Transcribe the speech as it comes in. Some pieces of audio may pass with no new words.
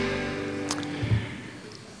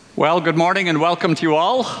Well, good morning and welcome to you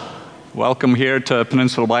all. Welcome here to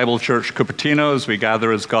Peninsula Bible Church, Cupertino, as we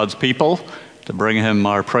gather as God's people to bring Him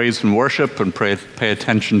our praise and worship and pay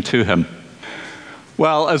attention to Him.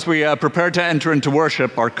 Well, as we prepare to enter into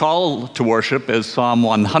worship, our call to worship is Psalm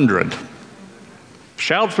 100.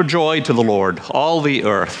 Shout for joy to the Lord, all the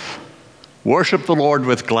earth. Worship the Lord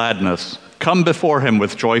with gladness. Come before Him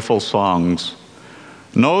with joyful songs.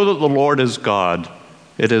 Know that the Lord is God.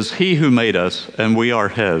 It is He who made us, and we are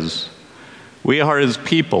His. We are His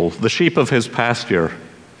people, the sheep of His pasture.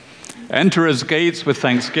 Enter His gates with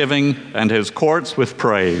thanksgiving and His courts with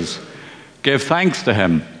praise. Give thanks to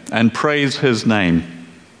Him and praise His name.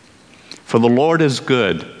 For the Lord is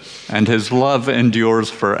good, and His love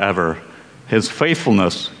endures forever. His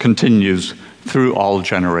faithfulness continues through all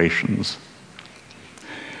generations.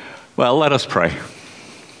 Well, let us pray.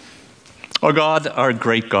 O God, our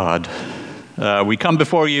great God, we come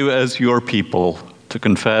before you as your people to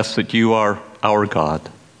confess that you are our God.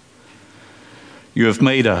 You have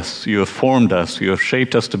made us, you have formed us, you have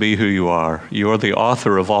shaped us to be who you are. You are the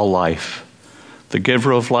author of all life, the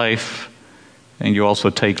giver of life, and you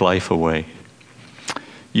also take life away.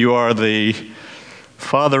 You are the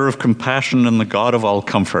Father of compassion and the God of all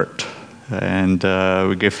comfort. And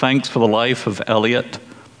we give thanks for the life of Elliot.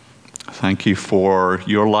 Thank you for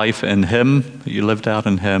your life in him, that you lived out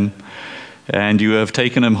in him. And you have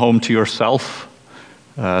taken him home to yourself.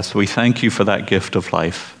 So we thank you for that gift of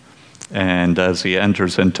life. And as he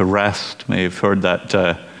enters into rest, may have heard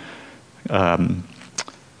that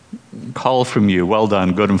call from you, well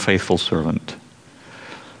done, good and faithful servant.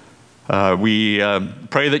 We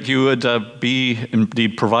pray that you would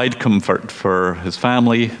indeed provide comfort for his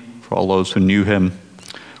family, for all those who knew him.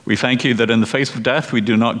 We thank you that in the face of death, we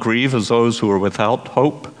do not grieve as those who are without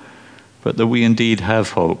hope, but that we indeed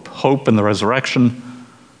have hope. Hope in the resurrection,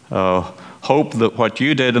 hope that what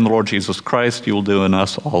you did in the Lord Jesus Christ, you will do in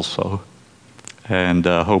us also. And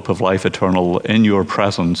hope of life eternal in your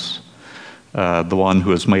presence, the one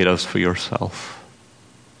who has made us for yourself.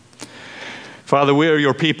 Father, we are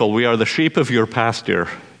your people. We are the sheep of your pasture.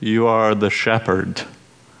 You are the shepherd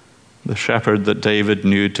that David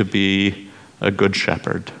knew to be a good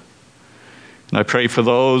shepherd. And I pray for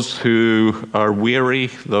those who are weary,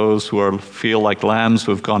 those who feel like lambs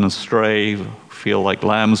who have gone astray, feel like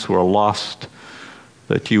lambs who are lost,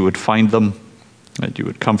 that you would find them, that you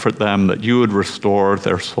would comfort them, that you would restore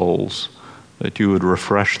their souls, that you would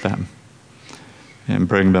refresh them and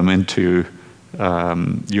bring them into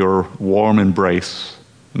your warm embrace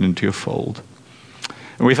and into your fold.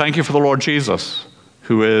 And we thank you for the Lord Jesus,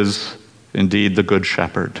 who is indeed the good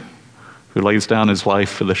shepherd, who lays down his life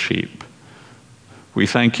for the sheep. We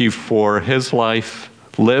thank you for his life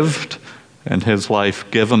lived and his life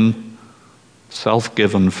given,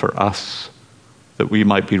 self-given for us, that we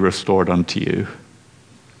might be restored unto you.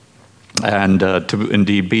 And to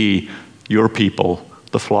indeed be your people,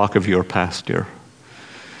 the flock of your pasture.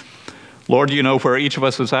 Lord, you know where each of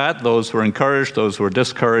us is at, those who are encouraged, those who are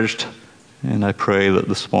discouraged. And I pray that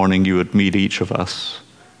this morning you would meet each of us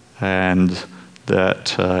and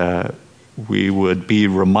that we would be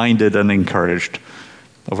reminded and encouraged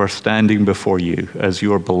of our standing before you as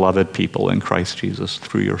your beloved people in Christ Jesus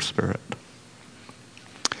through your Spirit.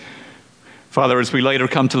 Father, as we later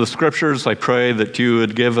come to the Scriptures, I pray that you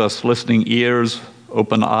would give us listening ears,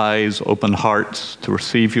 open eyes, open hearts to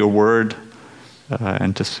receive your word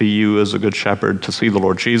and to see you as a good shepherd, to see the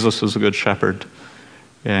Lord Jesus as a good shepherd,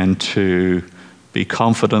 and to be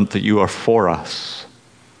confident that you are for us.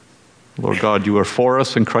 Lord God, you are for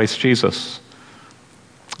us in Christ Jesus.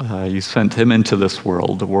 You sent him into this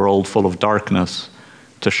world, a world full of darkness,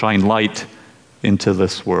 to shine light into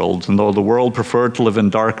this world. And though the world preferred to live in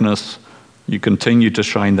darkness, you continue to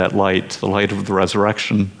shine that light, the light of the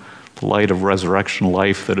resurrection, the light of resurrection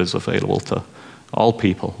life that is available to all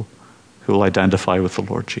people who will identify with the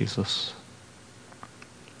Lord Jesus.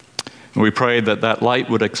 And we pray that that light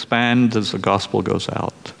would expand as the gospel goes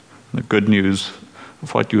out, the good news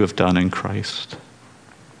of what you have done in Christ.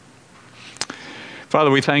 Father,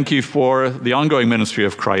 we thank you for the ongoing ministry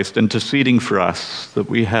of Christ, interceding for us, that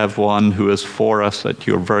we have one who is for us at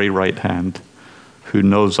your very right hand, who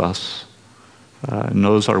knows us,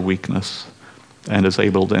 knows our weakness, and is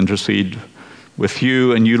able to intercede with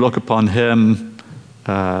you, and you look upon him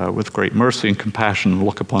with great mercy and compassion, and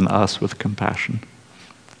look upon us with compassion.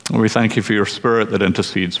 And we thank you for your Spirit that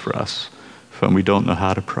intercedes for us when we don't know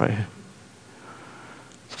how to pray.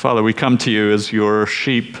 So, Father, we come to you as your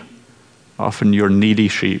sheep, often your needy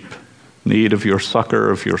sheep, need of your succor,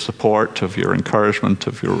 of your support, of your encouragement,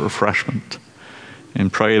 of your refreshment.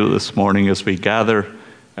 And pray that this morning as we gather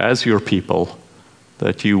as your people,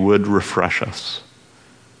 that you would refresh us.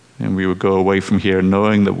 And we would go away from here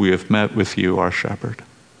knowing that we have met with you, our shepherd,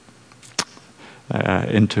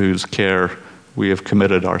 into whose care we have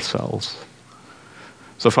committed ourselves.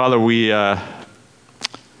 So, Father, we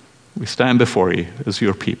stand before you as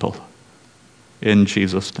your people. In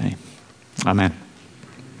Jesus' name, amen.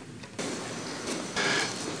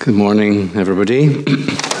 Good morning, everybody.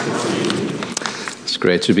 It's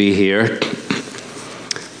great to be here.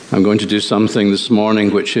 I'm going to do something this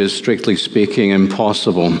morning which is, strictly speaking,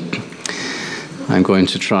 impossible. I'm going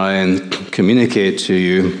to try and communicate to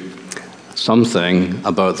you something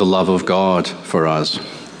about the love of God for us,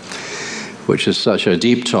 which is such a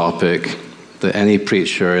deep topic that any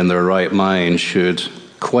preacher in their right mind should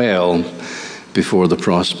quail before the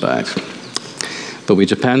prospect. But we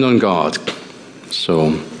depend on God.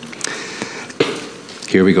 So,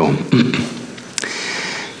 here we go.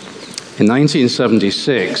 In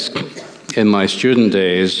 1976, in my student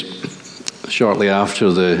days, shortly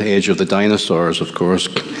after the age of the dinosaurs, of course,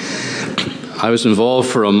 I was involved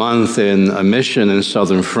for a month in a mission in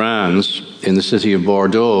southern France, in the city of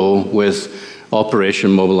Bordeaux, with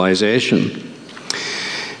Operation Mobilization.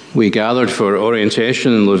 We gathered for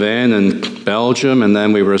orientation in Louvain in Belgium, and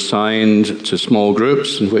then we were assigned to small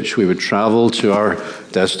groups in which we would travel to our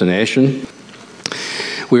destination.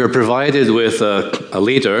 We were provided with a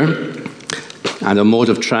leader and a mode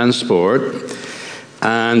of transport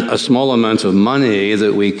and a small amount of money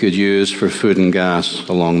that we could use for food and gas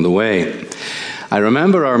along the way. I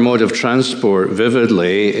remember our mode of transport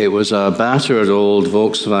vividly. It was a battered old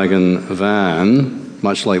Volkswagen van,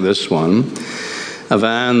 much like this one, a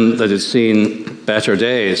van that had seen better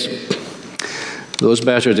days. Those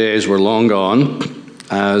better days were long gone,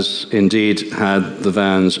 as indeed had the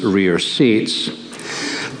van's rear seats.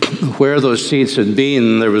 Where those seats had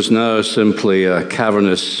been, there was now simply a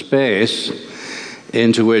cavernous space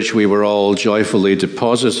into which we were all joyfully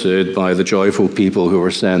deposited by the joyful people who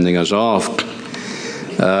were sending us off.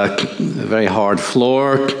 A very hard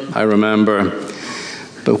floor, I remember.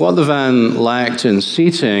 But what the van lacked in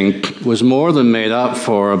seating was more than made up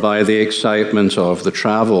for by the excitement of the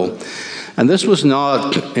travel. And this was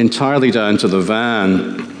not entirely down to the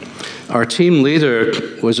van. Our team leader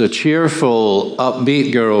was a cheerful,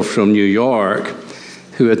 upbeat girl from New York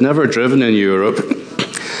who had never driven in Europe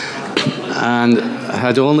and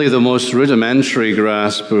had only the most rudimentary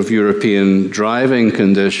grasp of European driving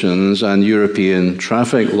conditions and European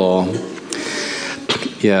traffic law.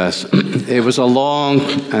 Yes, it was a long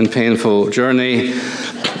and painful journey.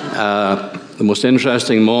 The most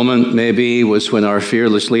interesting moment, maybe, was when our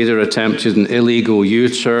fearless leader attempted an illegal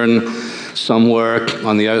U-turn somewhere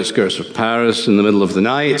on the outskirts of Paris in the middle of the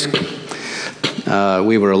night.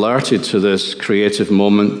 We were alerted to this creative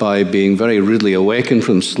moment by being very rudely awakened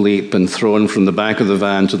from sleep and thrown from the back of the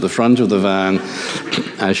van to the front of the van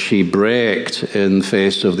as she braked in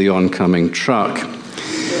face of the oncoming truck.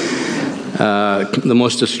 The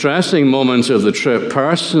most distressing moment of the trip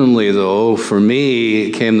personally, though, for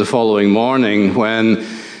me, came the following morning when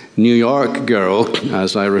New York girl,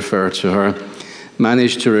 as I refer to her,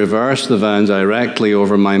 managed to reverse the van directly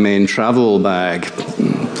over my main travel bag,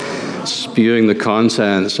 spewing the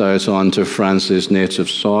contents out onto France's native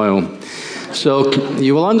soil. So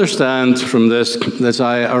you will understand from this that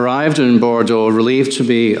I arrived in Bordeaux relieved to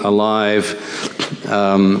be alive,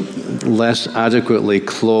 less adequately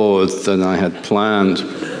clothed than I had planned.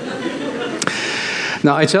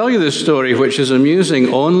 Now, I tell you this story, which is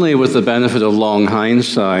amusing only with the benefit of long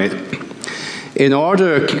hindsight, in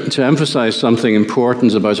order to emphasize something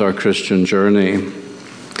important about our Christian journey.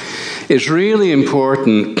 It's really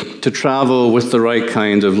important to travel with the right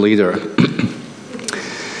kind of leader.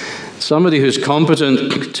 Somebody who's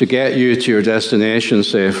competent to get you to your destination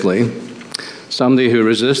safely, somebody who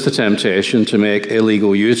resists the temptation to make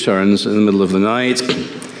illegal U-turns in the middle of the night,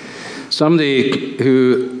 somebody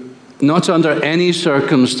who, not under any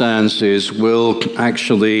circumstances, will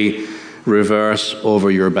actually reverse over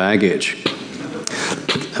your baggage.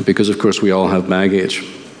 Because, of course, we all have baggage.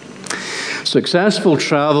 Successful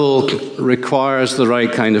travel requires the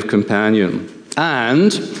right kind of companion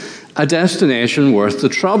and a destination worth the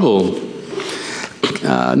trouble.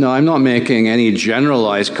 No, I'm not making any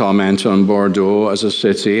generalized comment on Bordeaux as a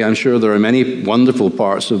city. I'm sure there are many wonderful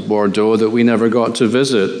parts of Bordeaux that we never got to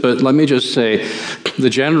visit. But let me just say, the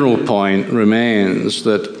general point remains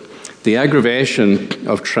that the aggravation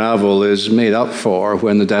of travel is made up for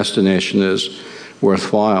when the destination is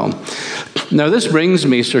worthwhile. Now, this brings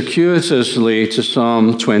me circuitously to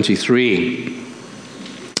Psalm 23.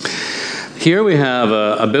 Here we have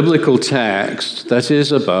a biblical text that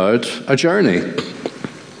is about a journey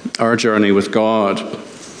our journey with God.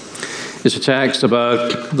 It's a text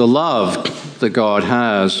about the love that God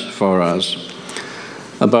has for us,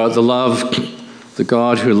 about the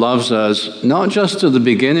God who loves us, not just at the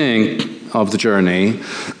beginning of the journey,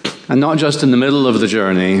 and not just in the middle of the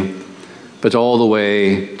journey, but all the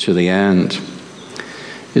way to the end.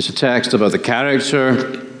 It's a text about the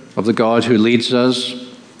character of the God who leads us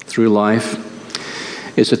through life.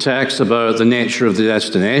 It's a text about the nature of the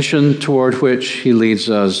destination toward which he leads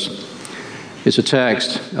us. It's a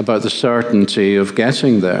text about the certainty of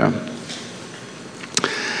getting there.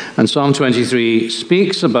 And Psalm 23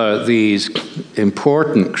 speaks about these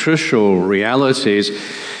important, crucial realities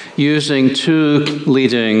using two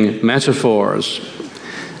leading metaphors.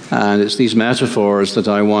 And it's these metaphors that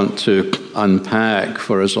I want to unpack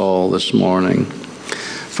for us all this morning.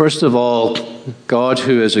 First of all, God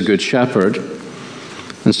who is a good shepherd.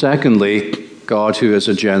 And secondly, God who is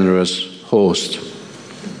a generous host.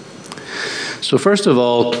 So first of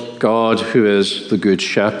all, God who is the good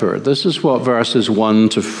shepherd. This is what verses 1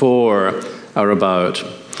 to 4 are about.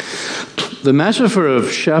 The metaphor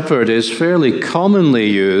of shepherd is fairly commonly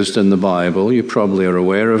used in the Bible. You probably are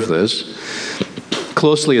aware of this.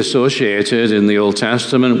 Closely associated in the Old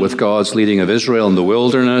Testament with God's leading of Israel in the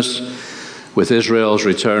wilderness, with Israel's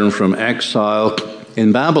return from exile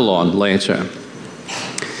in Babylon later.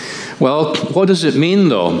 Well, what does it mean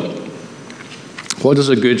though? What does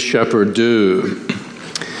a good shepherd do?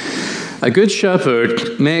 A good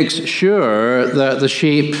shepherd makes sure that the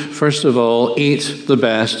sheep, first of all, eat the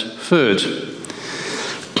best food.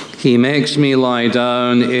 He makes me lie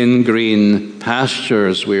down in green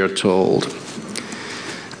pastures, we are told.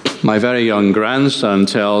 My very young grandson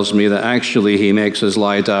tells me that actually he makes us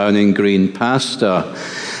lie down in green pasta,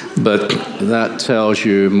 but that tells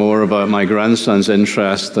you more about my grandson's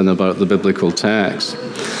interest than about the biblical text.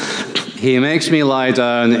 He makes me lie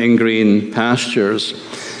down in green pastures,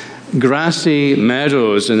 grassy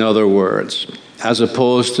meadows, in other words, as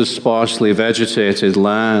opposed to sparsely vegetated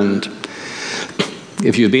land.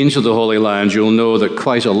 If you've been to the Holy Land, you'll know that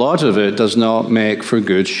quite a lot of it does not make for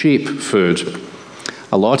good sheep food.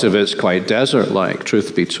 A lot of it's quite desert-like,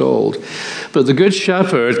 truth be told. But the Good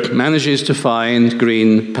Shepherd manages to find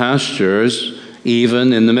green pastures,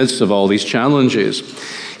 even in the midst of all these challenges.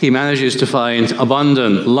 He manages to find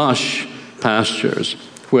abundant, lush pastures,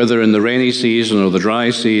 whether in the rainy season or the dry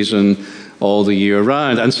season, all the year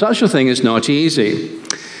round. And such a thing is not easy.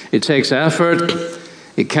 It takes effort.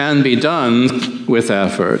 It can be done with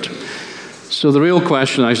effort. So the real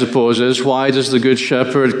question, I suppose, is why does the Good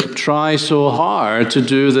Shepherd try so hard to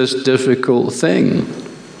do this difficult thing?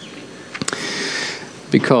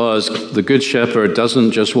 Because the Good Shepherd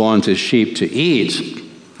doesn't just want his sheep to eat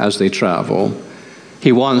as they travel.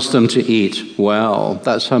 He wants them to eat well.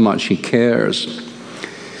 That's how much he cares.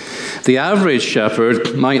 The average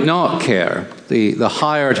shepherd might not care. The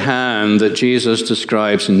hired hand that Jesus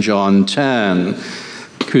describes in John 10,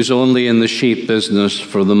 who's only in the sheep business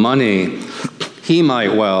for the money, he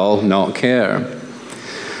might well not care.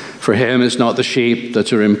 For him, it's not the sheep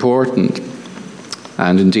that are important.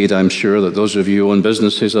 And indeed, I'm sure that those of you who own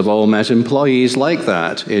businesses have all met employees like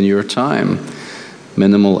that in your time.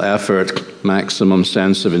 Minimal effort, maximum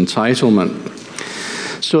sense of entitlement.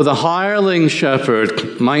 So the hireling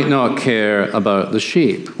shepherd might not care about the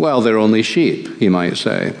sheep. Well, they're only sheep, he might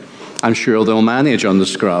say. I'm sure they'll manage on the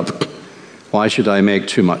scrub. Why should I make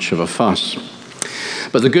too much of a fuss?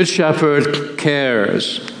 But the Good Shepherd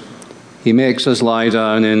cares. He makes us lie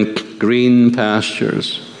down in green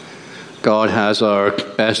pastures. God has our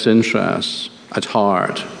best interests at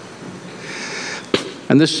heart.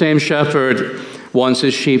 And this same shepherd wants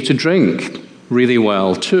his sheep to drink really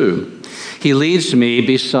well too. He leads me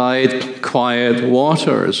beside quiet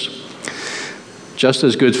waters. Just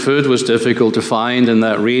as good food was difficult to find in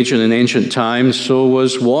that region in ancient times, so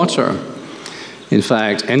was water. In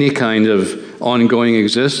fact, any kind of ongoing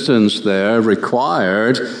existence there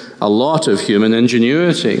required a lot of human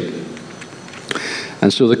ingenuity.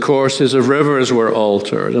 And so the courses of rivers were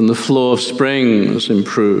altered, and the flow of springs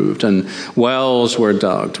improved, and wells were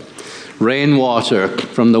dug. Rainwater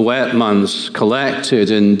from the wet months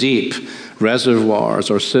collected in deep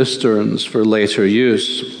reservoirs or cisterns for later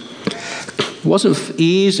use. It wasn't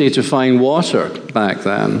easy to find water back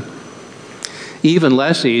then. Even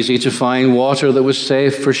less easy to find water that was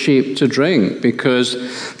safe for sheep to drink, because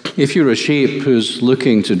if you're a sheep who's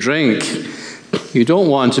looking to drink, you don't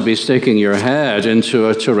want to be sticking your head into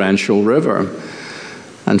a torrential river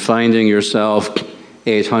and finding yourself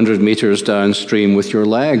 800 meters downstream with your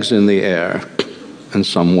legs in the air and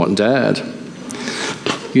somewhat dead.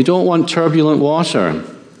 You don't want turbulent water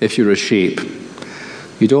if you're a sheep.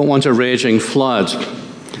 You don't want a raging flood.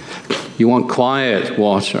 You want quiet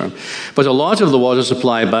water. But a lot of the water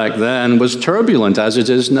supply back then was turbulent, as it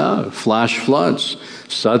is now. Flash floods,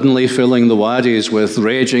 suddenly filling the wadis with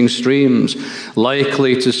raging streams,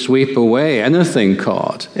 likely to sweep away anything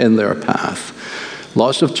caught in their path.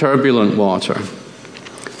 Lots of turbulent water.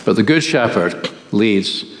 But the Good Shepherd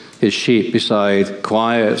leads his sheep beside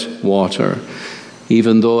quiet water,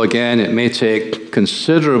 even though, again, it may take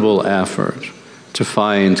considerable effort to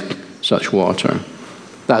find such water.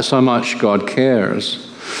 That's how much God cares.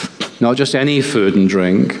 Not just any food and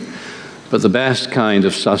drink, but the best kind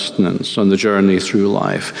of sustenance on the journey through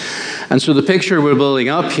life. And so the picture we're building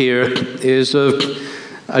up here is of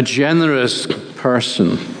a generous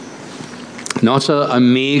person, not a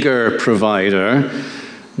meager provider,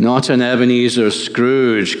 not an Ebenezer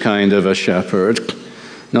Scrooge kind of a shepherd,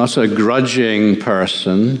 not a grudging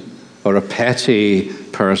person or a petty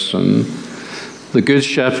person. The Good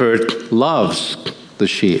Shepherd loves the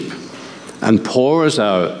sheep and pours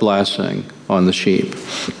out blessing on the sheep.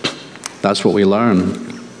 That's what we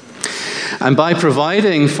learn. And by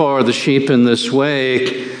providing for the sheep in this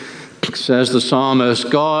way, says the psalmist,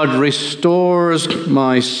 God restores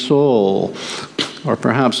my soul, or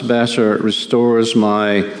perhaps better, restores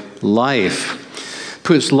my life,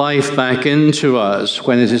 puts life back into us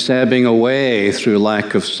when it is ebbing away through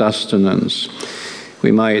lack of sustenance.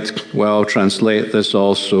 We might well translate this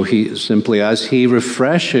also simply as he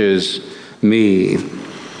refreshes me.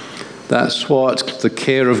 That's what the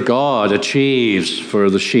care of God achieves for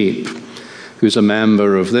the sheep, who's a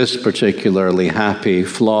member of this particularly happy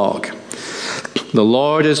flock. The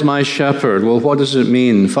Lord is my shepherd. Well, what does it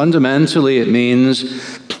mean? Fundamentally, it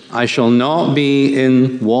means I shall not be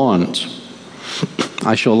in want.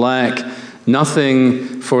 I shall lack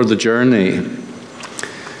nothing for the journey.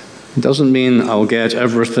 It doesn't mean I'll get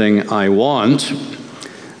everything I want,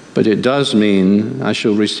 but it does mean I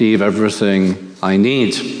shall receive everything I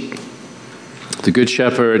need. The Good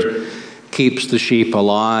Shepherd keeps the sheep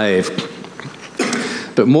alive.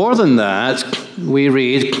 But more than that, we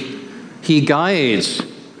read, he guides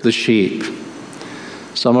the sheep.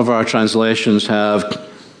 Some of our translations have,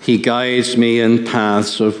 he guides me in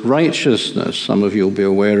paths of righteousness. Some of you will be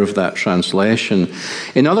aware of that translation.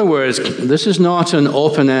 In other words, this is not an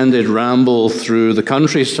open-ended ramble through the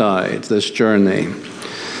countryside, this journey.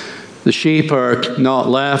 The sheep are not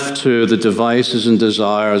left to the devices and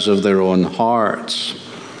desires of their own hearts.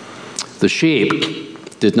 The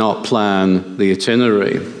sheep did not plan the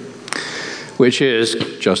itinerary, which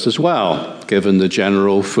is just as well, given the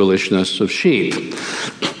general foolishness of sheep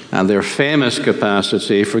and their famous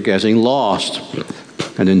capacity for getting lost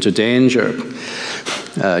and into danger.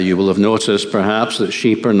 You will have noticed, perhaps, that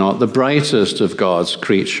sheep are not the brightest of God's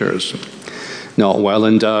creatures, not well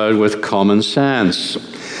endowed with common sense.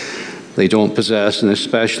 They don't possess an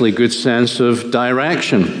especially good sense of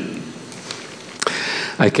direction.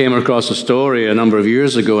 I came across a story a number of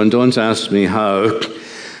years ago, and don't ask me how,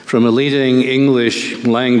 from a leading English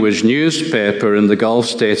language newspaper in the Gulf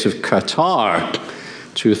state of Qatar,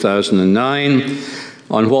 2009,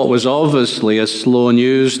 on what was obviously a slow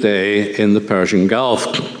news day in the Persian Gulf.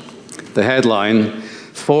 The headline,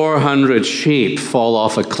 400 sheep fall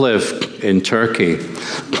off a cliff in Turkey.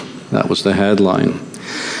 That was the headline.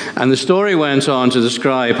 And the story went on to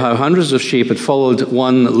describe how hundreds of sheep had followed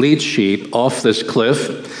one lead sheep off this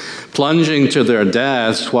cliff, plunging to their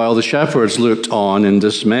deaths while the shepherds looked on in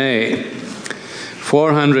dismay.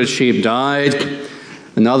 400 sheep died.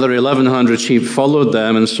 Another 1,100 sheep followed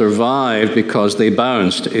them and survived because they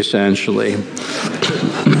bounced, essentially.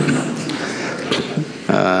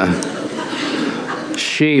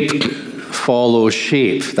 Sheep follow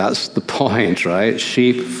sheep. That's the point, right?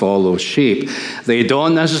 Sheep follow sheep. They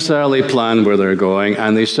don't necessarily plan where they're going,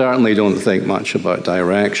 and they certainly don't think much about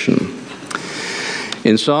direction.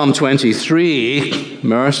 In Psalm 23,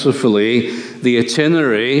 mercifully, the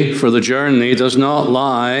itinerary for the journey does not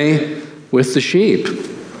lie with the sheep.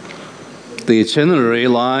 The itinerary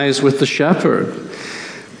lies with the shepherd.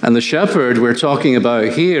 And the shepherd we're talking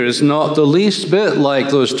about here is not the least bit like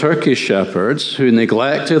those Turkish shepherds who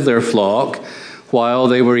neglected their flock while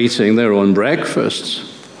they were eating their own breakfasts.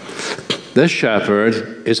 This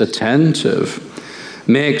shepherd is attentive,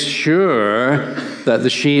 makes sure that the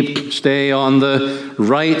sheep stay on the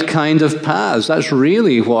right kind of paths. That's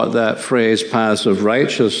really what that phrase, paths of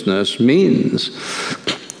righteousness, means.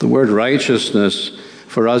 The word righteousness,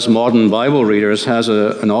 for us modern Bible readers, has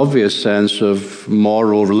an obvious sense of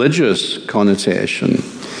moral, religious connotation.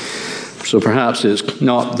 So perhaps it's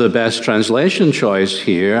not the best translation choice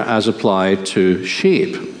here as applied to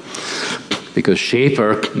sheep. because sheep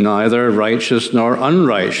are neither righteous nor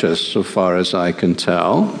unrighteous, so far as I can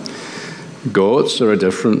tell. Goats are a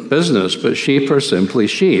different business, but sheep are simply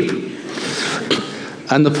sheep.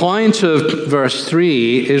 And the point of verse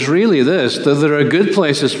 3 is really this, that there are good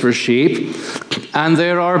places for sheep, and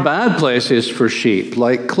there are bad places for sheep,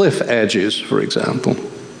 like cliff edges, for example.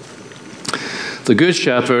 The Good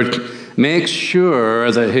Shepherd makes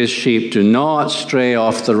sure that his sheep do not stray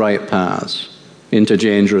off the right paths into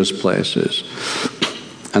dangerous places.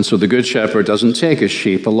 And so the Good Shepherd doesn't take his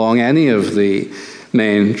sheep along any of the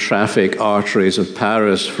main traffic arteries of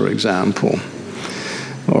Paris, for example,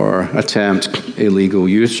 or attempt illegal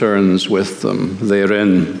U-turns with them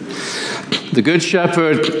therein. The Good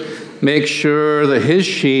Shepherd makes sure that his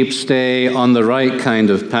sheep stay on the right kind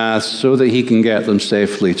of path so that he can get them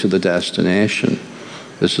safely to the destination.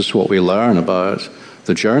 This is what we learn about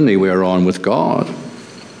the journey we are on with God.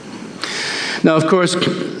 Now, of course,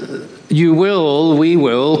 we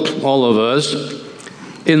will, all of us,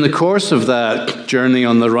 in the course of that journey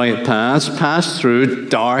on the right path, pass through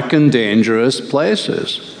dark and dangerous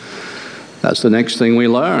places. That's the next thing we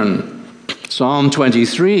learn. Psalm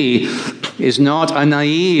 23 is not a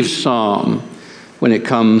naive psalm when it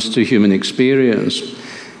comes to human experience.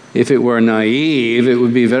 If it were naive, it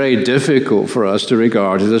would be very difficult for us to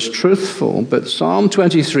regard it as truthful. But Psalm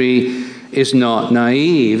 23 is not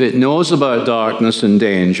naive. It knows about darkness and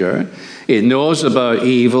danger. It knows about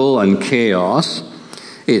evil and chaos.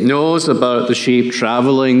 It knows about the sheep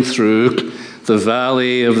traveling through the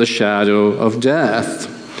valley of the shadow of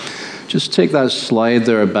death. Just take that slide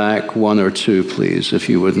there back one or two, please, if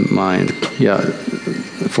you wouldn't mind. Yeah,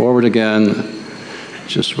 forward again.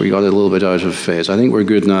 Just we got a little bit out of phase. I think we're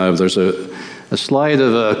good now. There's a slide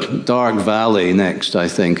of a dark valley next, I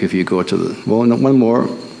think, if you go to the... Well, no, one more.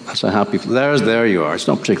 That's a happy... There you are. It's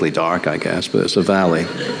not particularly dark, I guess, but it's a valley.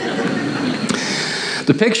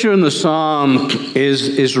 The picture in the psalm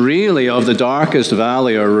is really of the darkest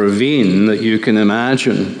valley or ravine that you can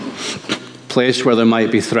imagine, a place where there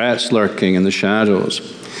might be threats lurking in the shadows.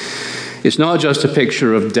 It's not just a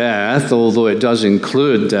picture of death, although it does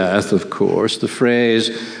include death, of course. The phrase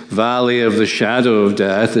valley of the shadow of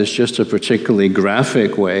death is just a particularly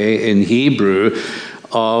graphic way in Hebrew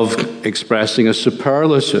of expressing a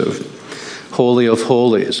superlative. Holy of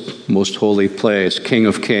holies, most holy place, King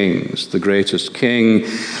of kings, the greatest king.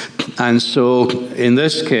 And so, in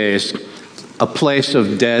this case, a place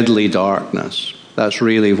of deadly darkness. That's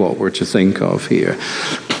really what we're to think of here.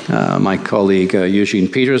 My colleague Eugene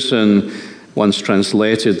Peterson once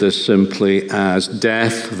translated this simply as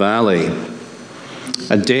Death Valley,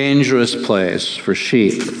 a dangerous place for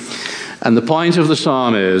sheep. And the point of the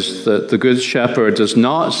psalm is that the Good Shepherd does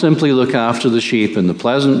not simply look after the sheep in the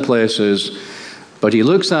pleasant places, but he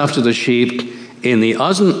looks after the sheep in the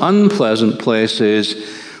unpleasant places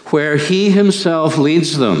where he himself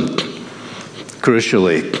leads them,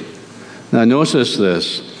 crucially. Now notice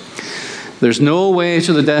this. There's no way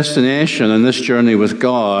to the destination in this journey with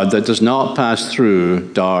God that does not pass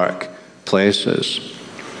through dark places.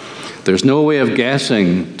 There's no way of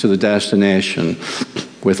getting to the destination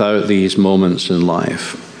without these moments in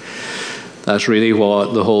life. That's really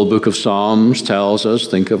what the whole book of Psalms tells us.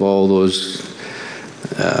 Think of all those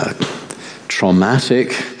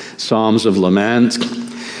traumatic Psalms of lament.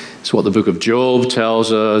 It's what the book of Job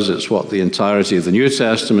tells us. It's what the entirety of the New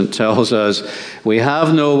Testament tells us. We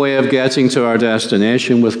have no way of getting to our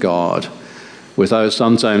destination with God without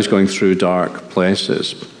sometimes going through dark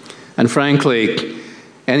places. And frankly,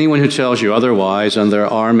 anyone who tells you otherwise, and there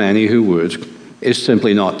are many who would, is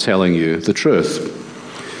simply not telling you the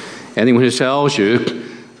truth. Anyone who tells you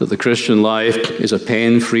that the Christian life is a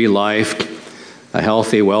pain-free life, a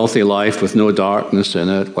healthy, wealthy life with no darkness in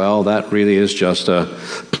it, well, that really is just a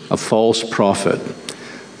false prophet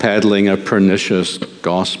peddling a pernicious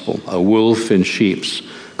gospel, a wolf in sheep's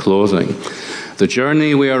clothing. The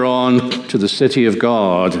journey we are on to the city of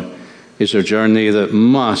God is a journey that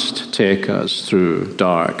must take us through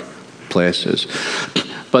dark places.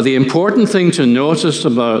 But the important thing to notice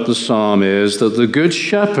about the psalm is that the Good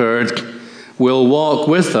Shepherd will walk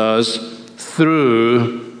with us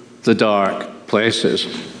through the dark places.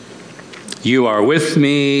 You are with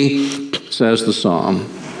me, says the psalm.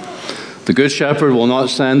 The Good Shepherd will not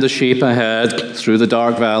send the sheep ahead through the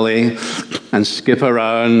dark valley and skip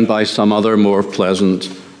around by some other more pleasant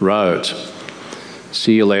route.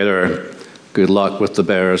 See you later. Good luck with the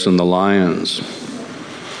bears and the lions.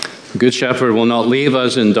 The Good Shepherd will not leave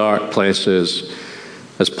us in dark places.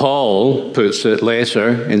 As Paul puts it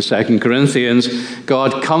later in 2 Corinthians,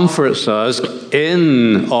 God comforts us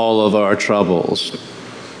in all of our troubles.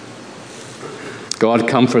 God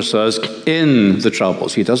comforts us in the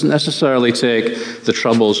troubles. He doesn't necessarily take the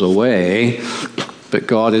troubles away, but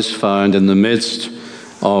God is found in the midst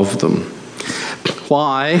of them.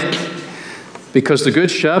 Why? Because the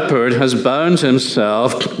Good Shepherd has bound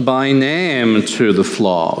himself by name to the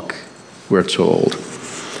flock, we're told.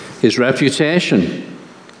 His reputation,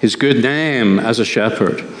 his good name as a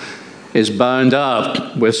shepherd, is bound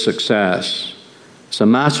up with success. It's a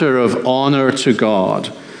matter of honor to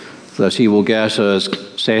God that he will get us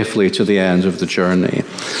safely to the end of the journey.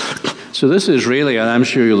 So this is really, and I'm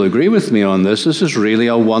sure you'll agree with me on this is really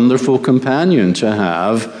a wonderful companion to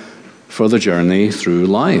have for the journey through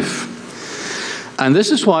life. And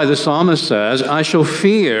this is why the psalmist says, I shall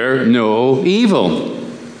fear no evil.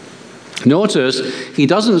 Notice, he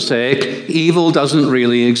doesn't say evil doesn't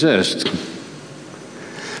really exist.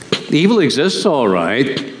 Evil exists all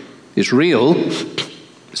right. It's real.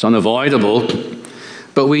 It's unavoidable.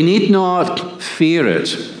 But we need not fear it.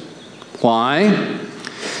 Why?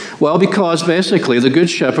 Well, because basically the Good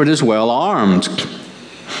Shepherd is well armed.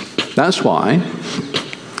 That's why.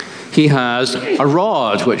 He has a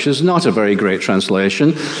rod, which is not a very great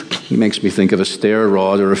translation. It makes me think of a stair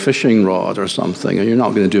rod or a fishing rod or something, and you're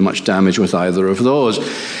not going to do much damage with either of those.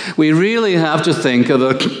 We really have to think of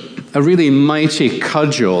a really mighty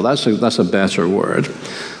cudgel. That's a better word.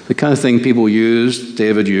 The kind of thing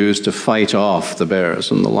David used to fight off the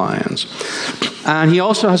bears and the lions. And he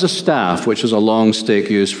also has a staff, which is a long stick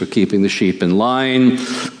used for keeping the sheep in line.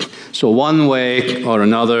 So one way or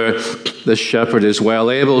another, the shepherd is well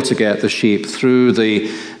able to get the sheep through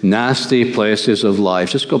the nasty places of life.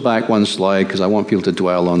 Just go back one slide, because I want people to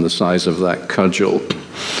dwell on the size of that cudgel.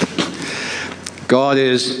 God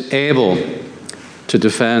is able to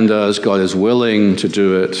defend us. God is willing to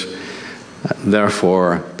do it.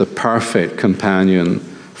 Therefore, the perfect companion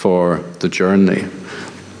for the journey.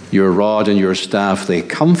 Your rod and your staff, they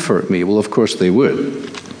comfort me. Well, of course they would.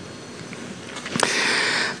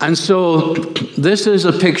 And so this is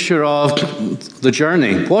a picture of the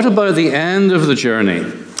journey. What about the end of the journey?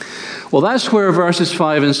 Well, that's where verses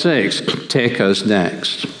 5 and 6 take us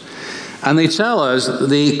next. And they tell us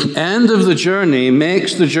the end of the journey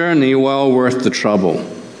makes the journey well worth the trouble.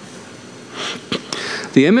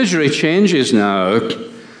 The imagery changes now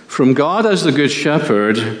from God as the Good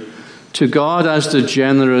Shepherd to God as the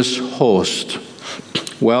generous host,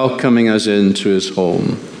 welcoming us into his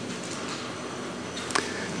home.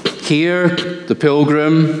 Here, the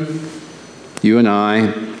pilgrim, you and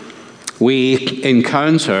I, we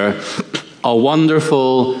encounter a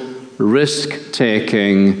wonderful,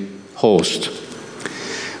 risk-taking host.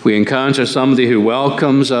 We encounter somebody who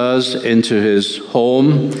welcomes us into his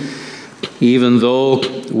home, even though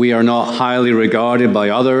we are not highly regarded by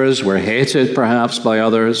others, we're hated perhaps by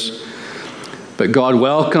others. But God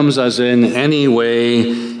welcomes us in anyway,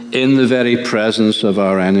 in the very presence of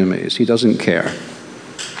our enemies. He doesn't care.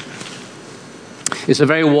 It's a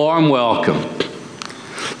very warm welcome,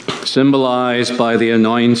 symbolized by the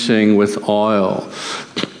anointing with oil.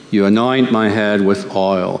 You anoint my head with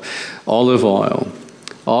oil. Olive oil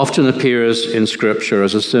often appears in Scripture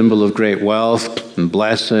as a symbol of great wealth and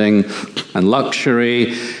blessing and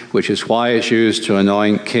luxury, which is why it's used to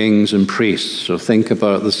anoint kings and priests. So think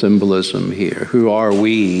about the symbolism here. Who are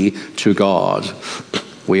we to God?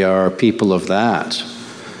 We are people of that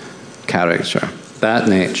character, that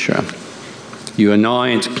nature. You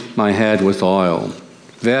anoint my head with oil.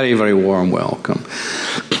 Very, very warm welcome.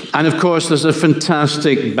 And of course, there's a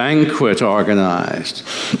fantastic banquet organized.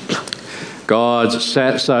 God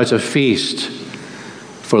sets out a feast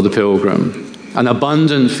for the pilgrim, an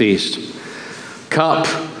abundant feast, cup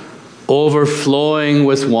overflowing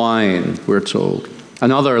with wine, we're told.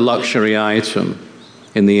 Another luxury item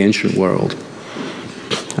in the ancient world.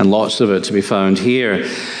 And lots of it to be found here.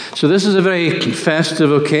 So this is a very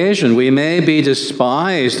festive occasion. We may be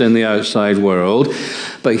despised in the outside world,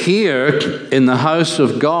 but here in the house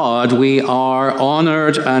of God, we are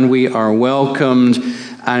honored and we are welcomed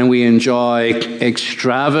and we enjoy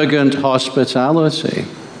extravagant hospitality.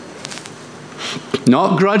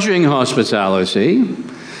 Not grudging hospitality,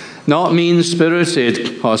 not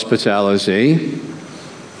mean-spirited hospitality.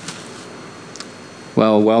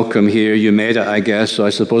 Well, welcome here. You made it, I guess, so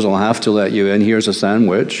I suppose I'll have to let you in. Here's a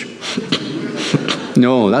sandwich.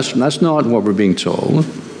 No, that's not what we're being told.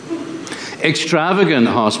 Extravagant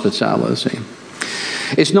hospitality.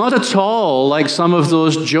 It's not at all like some of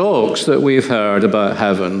those jokes that we've heard about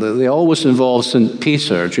heaven. They always involve St.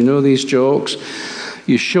 Peter. Do you know these jokes?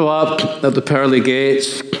 You show up at the pearly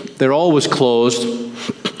gates. They're always closed.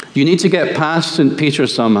 You need to get past St. Peter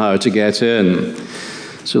somehow to get in.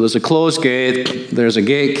 So there's a closed gate, there's a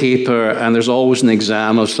gatekeeper, and there's always an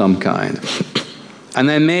exam of some kind. And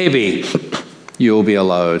then maybe you'll be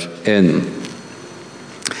allowed in.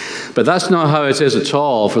 But that's not how it is at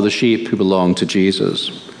all for the sheep who belong to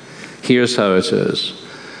Jesus. Here's how it is.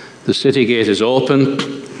 The city gate is open.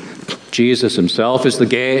 Jesus himself is the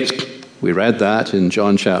gate. We read that in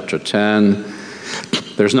John chapter 10.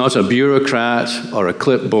 There's not a bureaucrat or a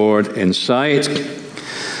clipboard in sight.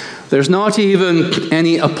 There's not even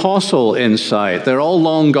any apostle in sight. They're all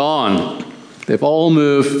long gone. They've all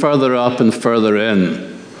moved further up and further in.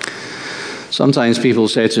 Sometimes people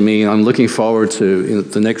say to me, I'm looking forward to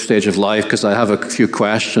the next stage of life because I have a few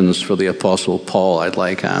questions for the Apostle Paul I'd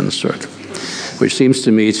like answered, which seems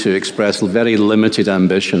to me to express very limited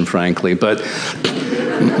ambition, frankly. But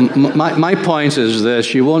my point is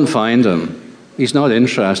this, you won't find him. He's not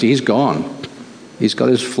interested. He's gone. He's got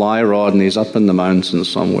his fly rod and he's up in the mountains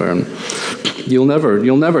somewhere. And you'll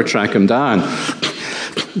never track him down.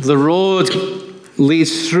 The road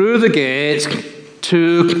leads through the gate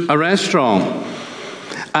to a restaurant.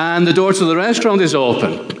 And the door to the restaurant is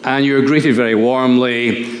open. And you're greeted very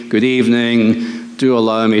warmly. Good evening. Do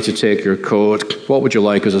allow me to take your coat. What would you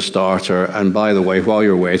like as a starter? And by the way, while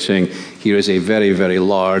you're waiting, here is a very, very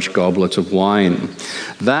large goblet of wine.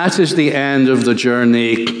 That is the end of the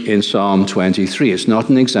journey in Psalm 23. It's not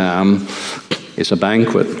an exam. It's a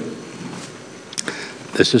banquet.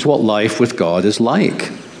 This is what life with God is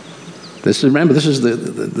like. This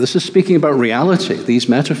is speaking about reality. These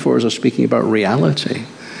metaphors are speaking about reality.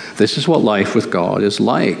 This is what life with God is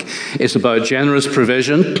like. It's about generous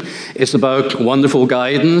provision. It's about wonderful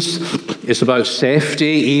guidance. It's about safety,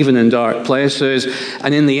 even in dark places.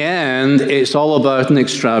 And in the end, it's all about an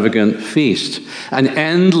extravagant feast, an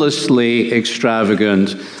endlessly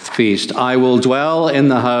extravagant feast. I will dwell in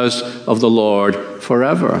the house of the Lord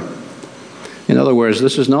forever. In other words,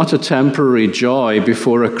 this is not a temporary joy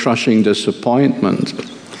before a crushing disappointment.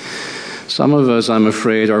 Some of us, I'm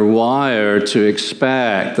afraid, are wired to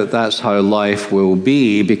expect that that's how life will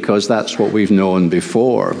be because that's what we've known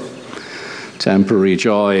before. Temporary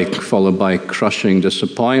joy followed by crushing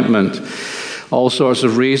disappointment. All sorts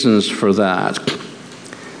of reasons for that.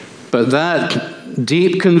 But that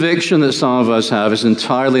deep conviction that some of us have is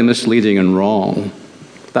entirely misleading and wrong.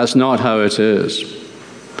 That's not how it is.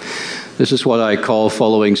 This is what I call,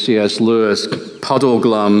 following C.S. Lewis,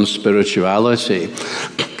 puddleglum spirituality.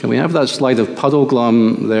 Can we have that slide of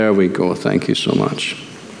puddleglum? There we go. Thank you so much.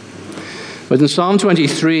 But in Psalm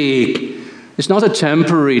 23, it's not a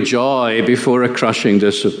temporary joy before a crushing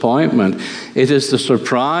disappointment. It is the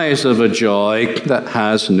surprise of a joy that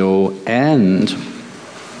has no end.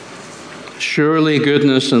 Surely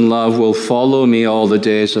goodness and love will follow me all the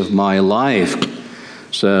days of my life,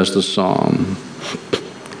 says the psalm.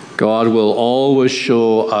 God will always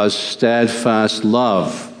show us steadfast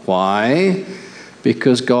love. Why?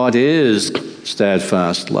 Because God is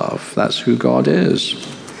steadfast love. That's who God is.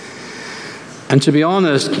 And to be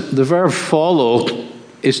honest, the verb follow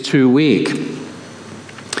is too weak.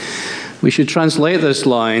 We should translate this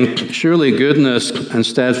line, surely goodness and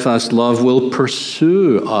steadfast love will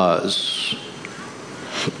pursue us.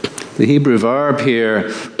 The Hebrew verb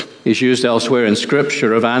here is used elsewhere in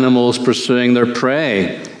Scripture of animals pursuing their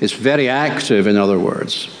prey. It's very active, in other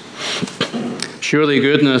words. Surely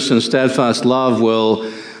goodness and steadfast love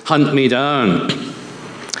will hunt me down.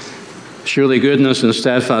 Surely goodness and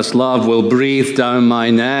steadfast love will breathe down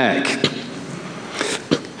my neck.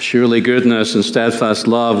 Surely goodness and steadfast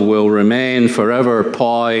love will remain forever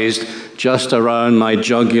poised just around my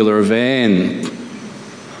jugular vein.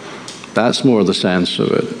 That's more the sense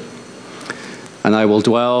of it. And I will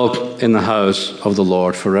dwell in the house of the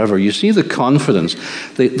Lord forever. You see the confidence,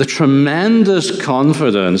 the tremendous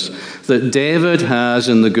confidence that David has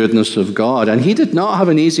in the goodness of God. And he did not have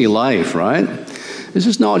an easy life, right? This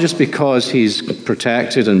is not just because he's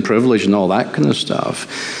protected and privileged and all that kind of stuff.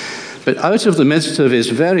 But out of the midst of his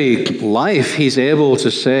very life, he's able to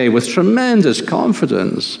say with tremendous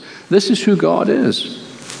confidence, this is who God is.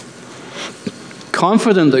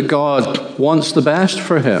 Confident that God wants the best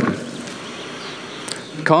for him.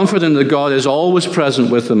 Confident that God is always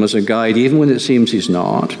present with him as a guide, even when it seems he's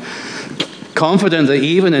not. Confident that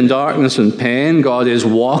even in darkness and pain, God is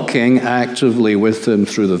walking actively with him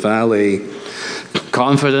through the valley.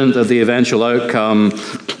 Confident that the eventual outcome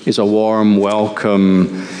is a warm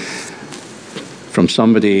welcome from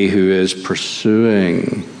somebody who is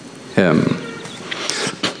pursuing him.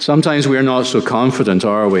 Sometimes we are not so confident,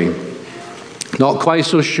 are we? Not quite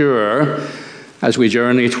so sure as we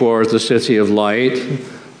journey towards the city of light,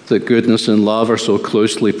 that goodness and love are so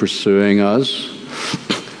closely pursuing us.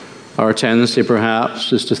 Our tendency,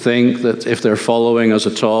 perhaps, is to think that if they're following us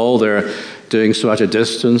at all, they're doing so at a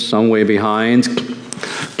distance, some way behind.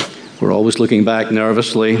 We're always looking back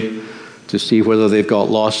nervously to see whether they've got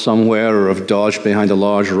lost somewhere or have dodged behind a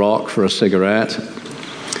large rock for a cigarette.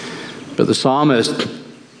 But the psalmist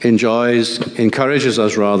encourages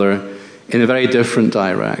us in a very different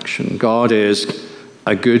direction. God is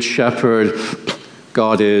a good shepherd.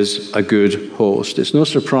 God is a good host. It's no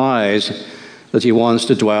surprise that he wants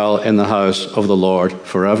to dwell in the house of the Lord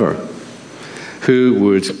forever. Who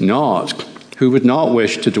would not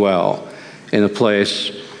wish to dwell in a place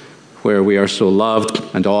where we are so loved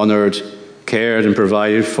and honored, cared and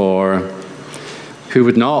provided for? Who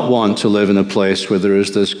would not want to live in a place where there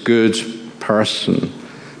is this good person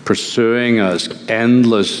pursuing us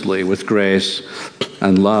endlessly with grace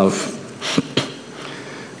and love?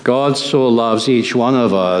 God so loves each one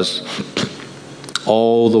of us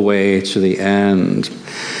all the way to the end.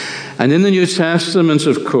 And in the New Testament,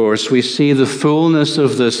 of course, we see the fullness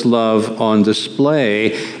of this love on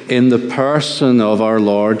display in the person of our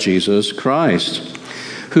Lord Jesus Christ,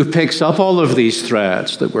 who picks up all of these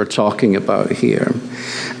threads that we're talking about here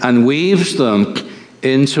and weaves them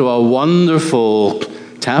into a wonderful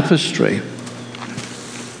tapestry.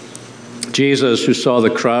 Jesus, who saw the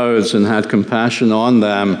crowds and had compassion on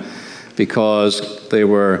them because they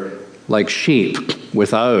were like sheep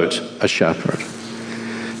without a shepherd.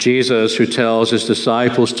 Jesus, who tells his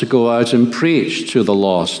disciples to go out and preach to the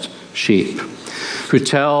lost sheep, who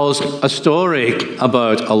tells a story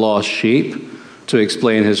about a lost sheep to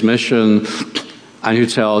explain his mission, and who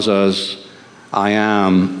tells us, I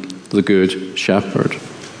am the good shepherd.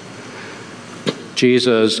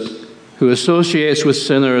 Jesus, who associates with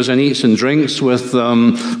sinners and eats and drinks with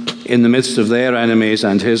them in the midst of their enemies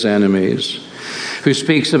and his enemies, who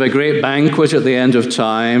speaks of a great banquet at the end of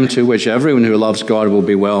time to which everyone who loves God will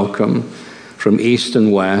be welcome from east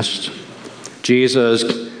and west.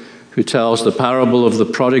 Jesus, who tells the parable of the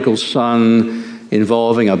prodigal son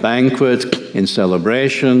involving a banquet in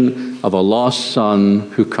celebration of a lost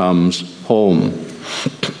son who comes home.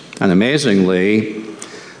 And amazingly,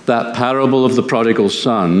 that parable of the prodigal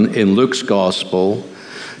son in Luke's gospel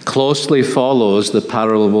closely follows the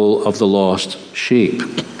parable of the lost sheep.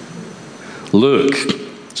 Luke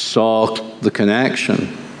saw the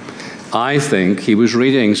connection. I think he was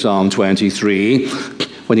reading Psalm 23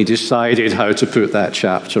 when he decided how to put that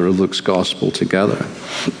chapter of Luke's gospel together.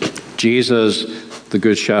 Jesus, the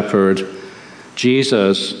good shepherd,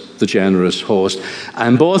 Jesus, the generous host.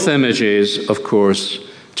 And both images, of course,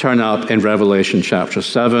 turn up in Revelation chapter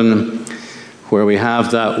 7, where we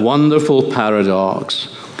have that wonderful paradox,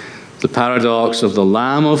 the paradox of the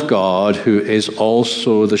Lamb of God, who is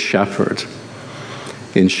also the shepherd,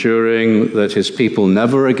 ensuring that his people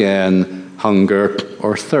never again hunger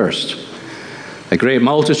or thirst. A great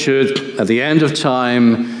multitude at the end of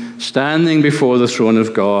time standing before the throne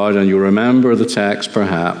of God, and you remember the text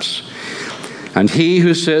perhaps. And he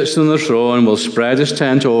who sits on the throne will spread his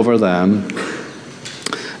tent over them.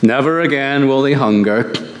 Never again will they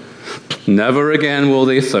hunger. Never again will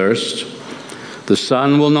they thirst. The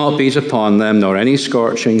sun will not beat upon them, nor any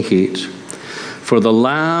scorching heat. For the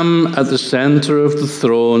Lamb at the center of the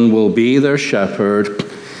throne will be their shepherd.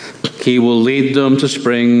 He will lead them to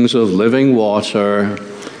springs of living water,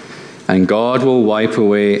 and God will wipe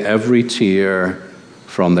away every tear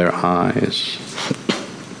from their eyes.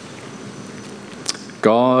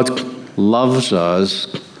 God loves us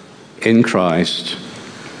in Christ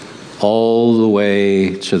all the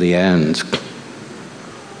way to the end.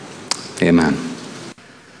 Amen.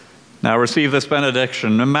 Now receive this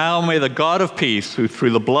benediction. And now may the God of peace, who through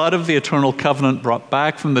the blood of the eternal covenant brought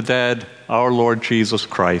back from the dead our Lord Jesus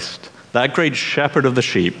Christ, that great shepherd of the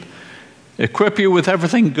sheep, equip you with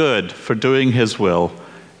everything good for doing his will,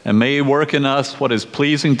 and may he work in us what is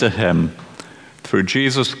pleasing to him, through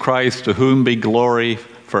Jesus Christ, to whom be glory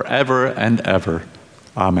forever and ever.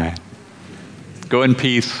 Amen. Go in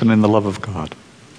peace and in the love of God.